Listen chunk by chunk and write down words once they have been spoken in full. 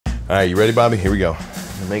right, you ready, Bobby? Here we go.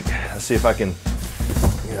 Let's see if I can,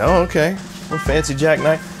 oh, okay. A fancy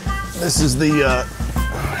jackknife. This is the,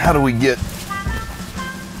 how do we get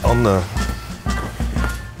on the,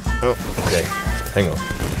 oh, okay. Hang on.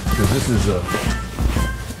 Because this is,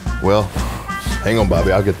 well, hang on,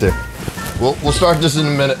 Bobby, I'll get there. We'll start this in a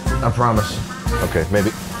minute, I promise. Okay,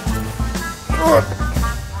 maybe.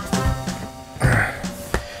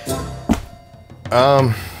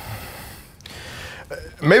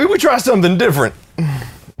 Maybe we try something different.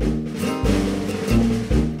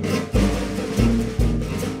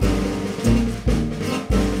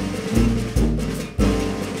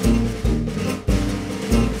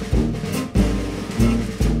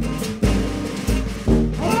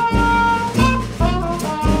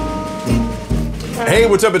 Hey,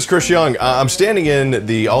 what's up? It's Chris Young. I'm standing in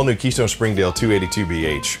the all-new Keystone Springdale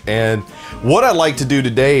 282BH, and what I'd like to do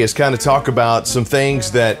today is kind of talk about some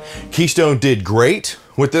things that Keystone did great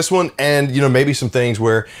with this one, and maybe some things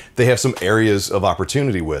where they have some areas of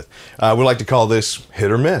opportunity with. We like to call this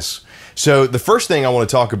hit or miss. So the first thing I want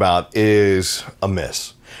to talk about is a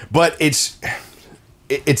miss, but it's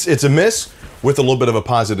a miss with a little bit of a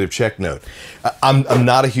positive check note. I'm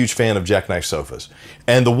not a huge fan of jackknife sofas.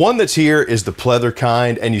 And the one that's here is the pleather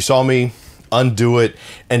kind, and you saw me undo it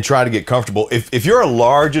and try to get comfortable. If you're a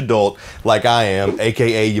large adult like I am,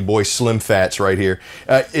 AKA your boy Slim Fats right here,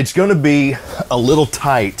 it's gonna be a little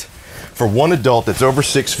tight for one adult that's over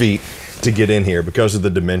 6 feet to get in here because of the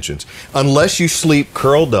dimensions. Unless you sleep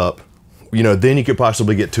curled up, then you could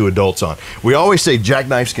possibly get 2 adults on. We always say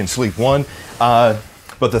jackknives can sleep 1,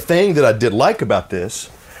 but the thing that I did like about this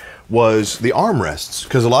was the armrests,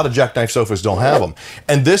 because a lot of jackknife sofas don't have them.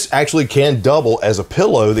 And this actually can double as a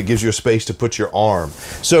pillow that gives you a space to put your arm.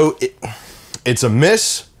 So it's a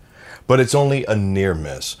miss, but it's only a near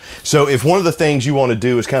miss. So if one of the things you want to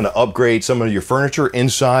do is kind of upgrade some of your furniture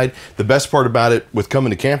inside, the best part about it with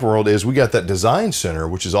coming to Camper World is we got that design center,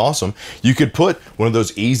 which is awesome. You could put one of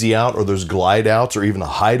those easy out or those glide outs or even a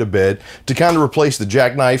hide a bed to kind of replace the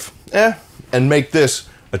jackknife, and make this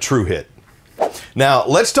a true hit. Now,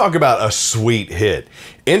 let's talk about a sweet hit.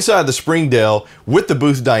 Inside the Springdale, with the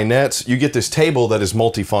booth dinettes, you get this table that is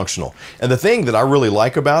multifunctional. And the thing that I really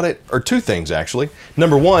like about it are 2 things, actually.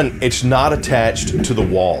 Number 1, it's not attached to the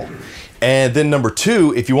wall. And then number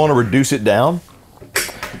 2, if you want to reduce it down,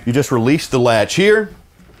 you just release the latch here,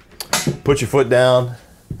 put your foot down,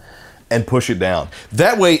 and push it down.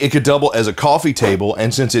 That way it could double as a coffee table,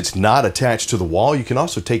 and since it's not attached to the wall, you can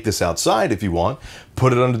also take this outside if you want,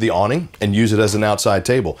 put it under the awning, and use it as an outside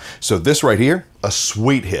table. So this right here, a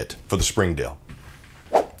sweet hit for the Springdale.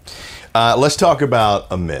 Let's talk about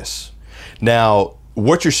a miss. Now,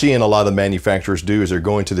 what you're seeing a lot of the manufacturers do is they're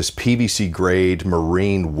going to this PVC grade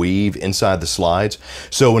marine weave inside the slides.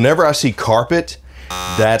 So whenever I see carpet,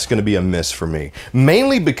 that's gonna be a miss for me.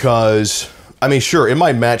 Mainly because, I mean, sure, it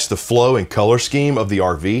might match the flow and color scheme of the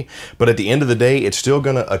RV, but at the end of the day, it's still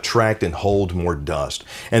gonna attract and hold more dust.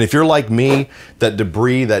 And if you're like me, that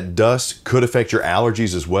debris, that dust could affect your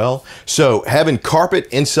allergies as well. So having carpet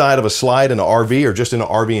inside of a slide in an RV or just in an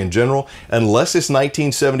RV in general, unless it's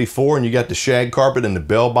 1974 and you got the shag carpet and the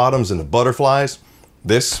bell bottoms and the butterflies,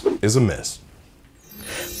 this is a miss.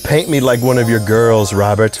 Paint me like one of your girls,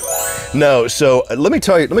 Robert. No, so let me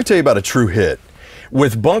tell you about a true hit.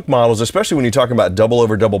 With bunk models, especially when you're talking about double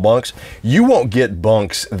over double bunks, you won't get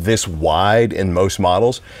bunks this wide in most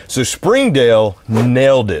models. So Springdale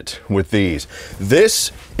nailed it with these.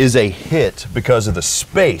 This is a hit because of the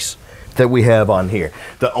space that we have on here.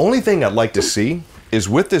 The only thing I'd like to see is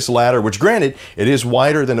with this ladder, which granted, it is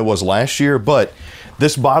wider than it was last year, but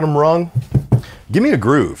this bottom rung, give me a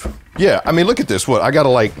groove. Yeah, I mean, look at this. What, I gotta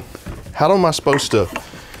like, how am I supposed to,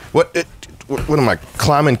 what am I,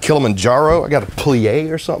 climbing Kilimanjaro? I got a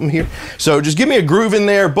plie or something here. So just give me a groove in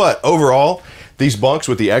there, but overall, these bunks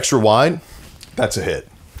with the extra wide, that's a hit.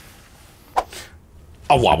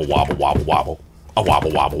 A wobble, wobble, wobble, wobble. A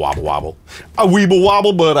wobble, wobble, wobble, wobble. A weeble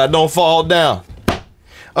wobble, but I don't fall down.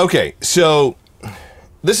 Okay, so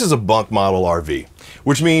this is a bunk model RV,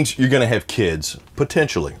 which means you're gonna have kids,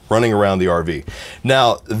 potentially, running around the RV.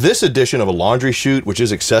 Now, this addition of a laundry chute, which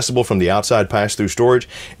is accessible from the outside pass-through storage,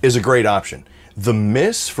 is a great option. The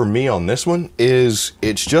miss for me on this one is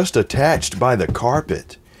it's just attached by the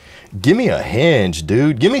carpet. Give me a hinge,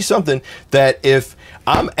 dude. Give me something that if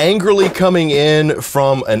I'm angrily coming in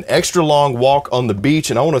from an extra long walk on the beach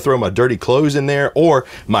and I want to throw my dirty clothes in there, or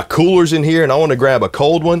my cooler's in here and I want to grab a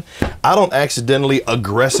cold one, I don't accidentally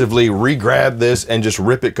aggressively re-grab this and just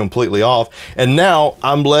rip it completely off. And now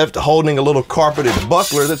I'm left holding a little carpeted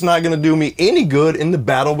buckler that's not going to do me any good in the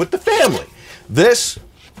battle with the family. This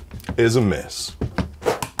is a miss.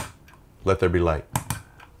 Let there be light.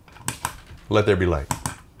 Let there be light.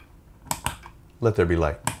 Let there be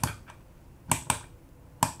light.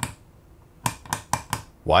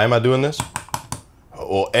 Why am I doing this?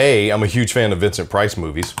 Well, A, I'm a huge fan of Vincent Price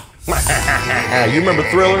movies. You remember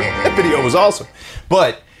Thriller? That video was awesome.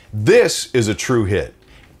 But this is a true hit.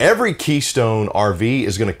 Every Keystone RV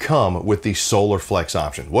is going to come with the SolarFlex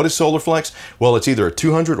option. What is SolarFlex? Well, it's either a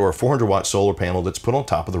 200 or a 400 watt solar panel that's put on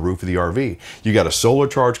top of the roof of the RV. You got a solar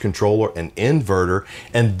charge controller, an inverter,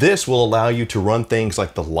 and this will allow you to run things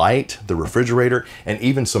like the light, the refrigerator, and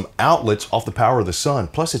even some outlets off the power of the sun.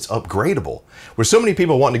 Plus, it's upgradable. With so many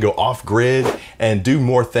people wanting to go off grid and do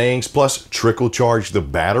more things, plus trickle charge the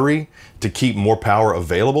battery to keep more power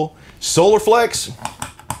available, SolarFlex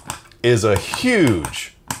is a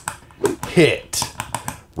huge hit.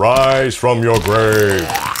 Rise from your grave.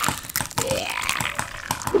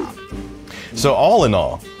 So all in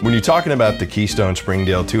all, when you're talking about the Keystone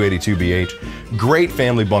Springdale 282BH, great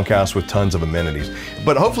family bunkhouse with tons of amenities.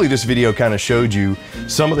 But hopefully this video kind of showed you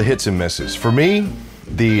some of the hits and misses. For me,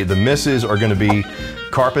 the misses are gonna be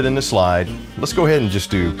carpet in the slide. Let's go ahead and just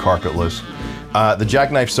do carpetless. The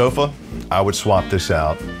jackknife sofa, I would swap this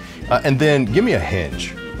out. And then give me a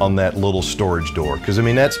hinge on that little storage door, because I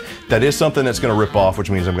mean that is something that's going to rip off, which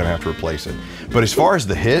means I'm going to have to replace it. But as far as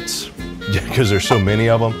the hits, because there's so many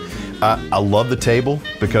of them, I love the table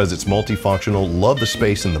because it's multifunctional, love the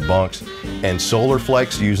space in the bunks, and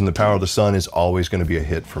SolarFlex using the power of the sun is always going to be a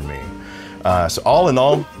hit for me. So all in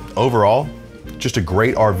all, overall, just a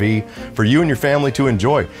great RV for you and your family to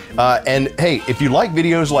enjoy. And hey, if you like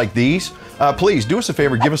videos like these, please do us a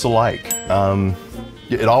favor, give us a like.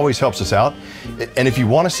 It always helps us out. And if you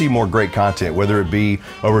want to see more great content, whether it be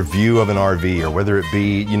a review of an RV or whether it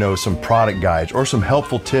be, you know, some product guides or some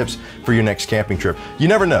helpful tips for your next camping trip, you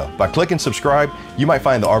never know. By clicking subscribe, you might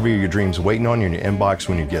find the RV of your dreams waiting on you in your inbox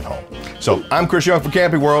when you get home. So I'm Chris Young from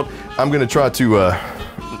Camping World. I'm going to try to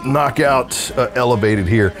knock out Elevated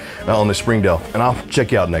here on the Springdale, and I'll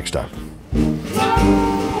check you out next time.